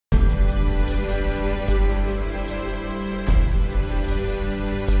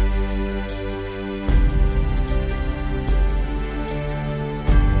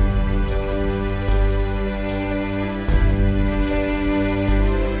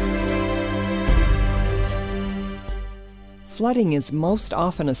Flooding is most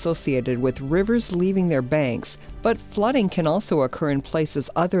often associated with rivers leaving their banks, but flooding can also occur in places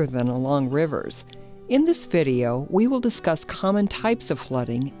other than along rivers. In this video, we will discuss common types of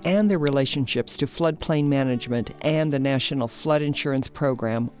flooding and their relationships to floodplain management and the National Flood Insurance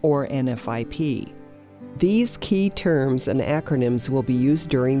Program, or NFIP. These key terms and acronyms will be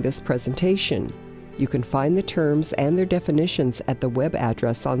used during this presentation. You can find the terms and their definitions at the web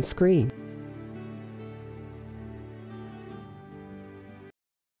address on screen.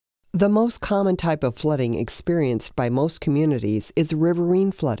 The most common type of flooding experienced by most communities is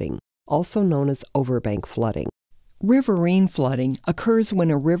riverine flooding, also known as overbank flooding. Riverine flooding occurs when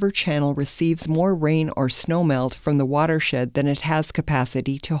a river channel receives more rain or snowmelt from the watershed than it has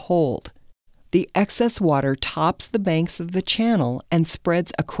capacity to hold. The excess water tops the banks of the channel and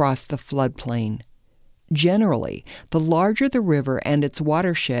spreads across the floodplain. Generally, the larger the river and its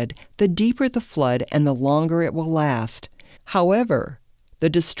watershed, the deeper the flood and the longer it will last. However, the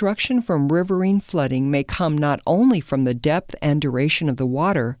destruction from riverine flooding may come not only from the depth and duration of the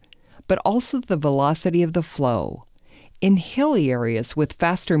water, but also the velocity of the flow. In hilly areas with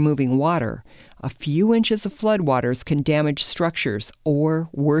faster moving water, a few inches of floodwaters can damage structures or,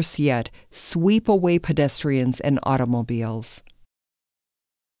 worse yet, sweep away pedestrians and automobiles.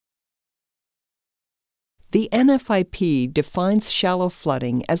 The NFIP defines shallow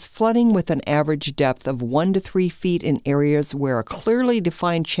flooding as flooding with an average depth of 1 to 3 feet in areas where a clearly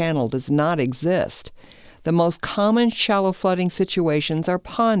defined channel does not exist. The most common shallow flooding situations are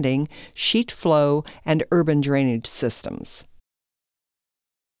ponding, sheet flow, and urban drainage systems.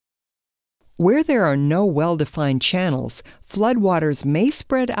 Where there are no well-defined channels, floodwaters may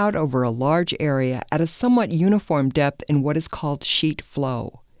spread out over a large area at a somewhat uniform depth in what is called sheet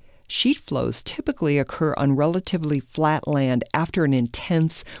flow. Sheet flows typically occur on relatively flat land after an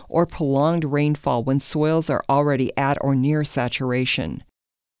intense or prolonged rainfall when soils are already at or near saturation.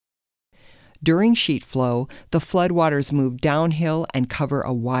 During sheet flow, the floodwaters move downhill and cover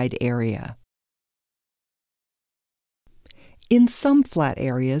a wide area. In some flat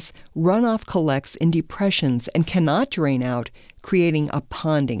areas, runoff collects in depressions and cannot drain out, creating a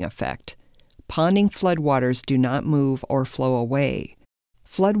ponding effect. Ponding floodwaters do not move or flow away.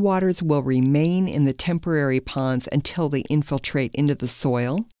 Floodwaters will remain in the temporary ponds until they infiltrate into the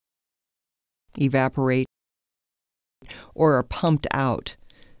soil, evaporate, or are pumped out.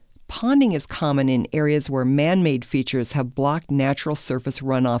 Ponding is common in areas where man-made features have blocked natural surface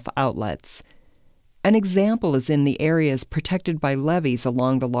runoff outlets. An example is in the areas protected by levees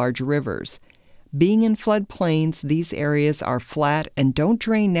along the large rivers. Being in floodplains, these areas are flat and don't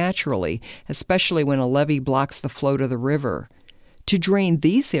drain naturally, especially when a levee blocks the flow to the river. To drain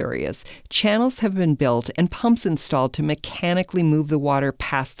these areas, channels have been built and pumps installed to mechanically move the water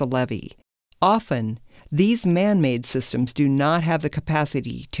past the levee. Often, these man-made systems do not have the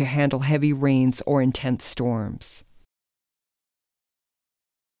capacity to handle heavy rains or intense storms.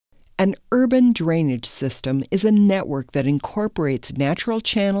 An urban drainage system is a network that incorporates natural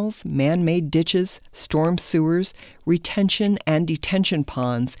channels, man-made ditches, storm sewers, retention and detention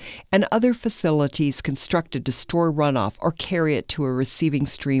ponds, and other facilities constructed to store runoff or carry it to a receiving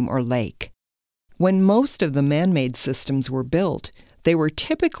stream or lake. When most of the man-made systems were built, they were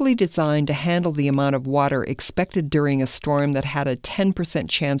typically designed to handle the amount of water expected during a storm that had a 10%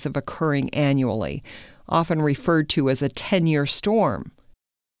 chance of occurring annually, often referred to as a 10-year storm.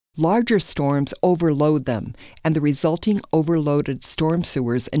 Larger storms overload them, and the resulting overloaded storm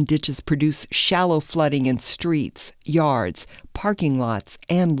sewers and ditches produce shallow flooding in streets, yards, parking lots,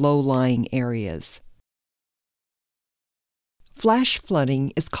 and low-lying areas. Flash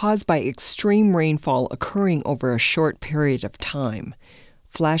flooding is caused by extreme rainfall occurring over a short period of time.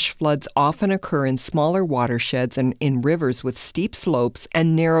 Flash floods often occur in smaller watersheds and in rivers with steep slopes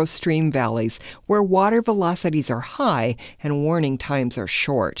and narrow stream valleys where water velocities are high and warning times are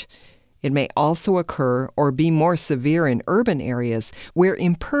short. It may also occur or be more severe in urban areas where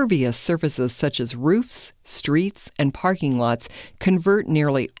impervious surfaces such as roofs, streets, and parking lots convert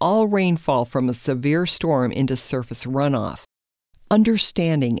nearly all rainfall from a severe storm into surface runoff.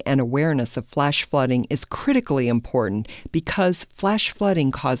 Understanding and awareness of flash flooding is critically important because flash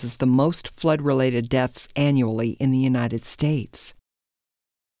flooding causes the most flood-related deaths annually in the United States.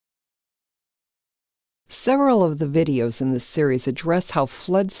 Several of the videos in this series address how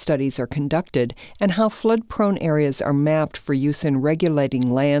flood studies are conducted and how flood-prone areas are mapped for use in regulating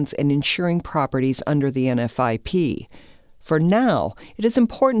lands and insuring properties under the NFIP. For now, it is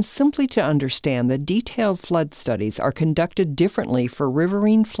important simply to understand that detailed flood studies are conducted differently for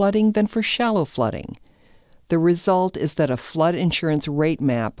riverine flooding than for shallow flooding. The result is that a flood insurance rate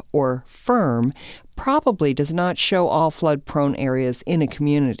map, or FIRM, probably does not show all flood-prone areas in a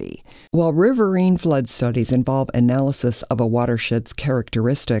community. While riverine flood studies involve analysis of a watershed's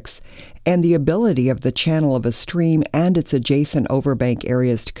characteristics and the ability of the channel of a stream and its adjacent overbank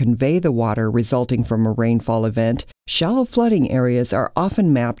areas to convey the water resulting from a rainfall event, shallow flooding areas are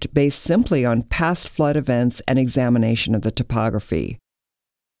often mapped based simply on past flood events and examination of the topography.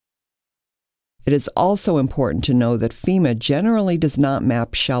 It is also important to know that FEMA generally does not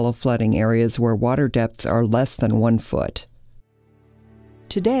map shallow flooding areas where water depths are less than 1 foot.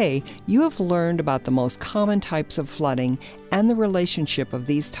 Today, you have learned about the most common types of flooding and the relationship of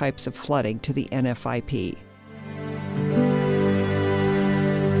these types of flooding to the NFIP.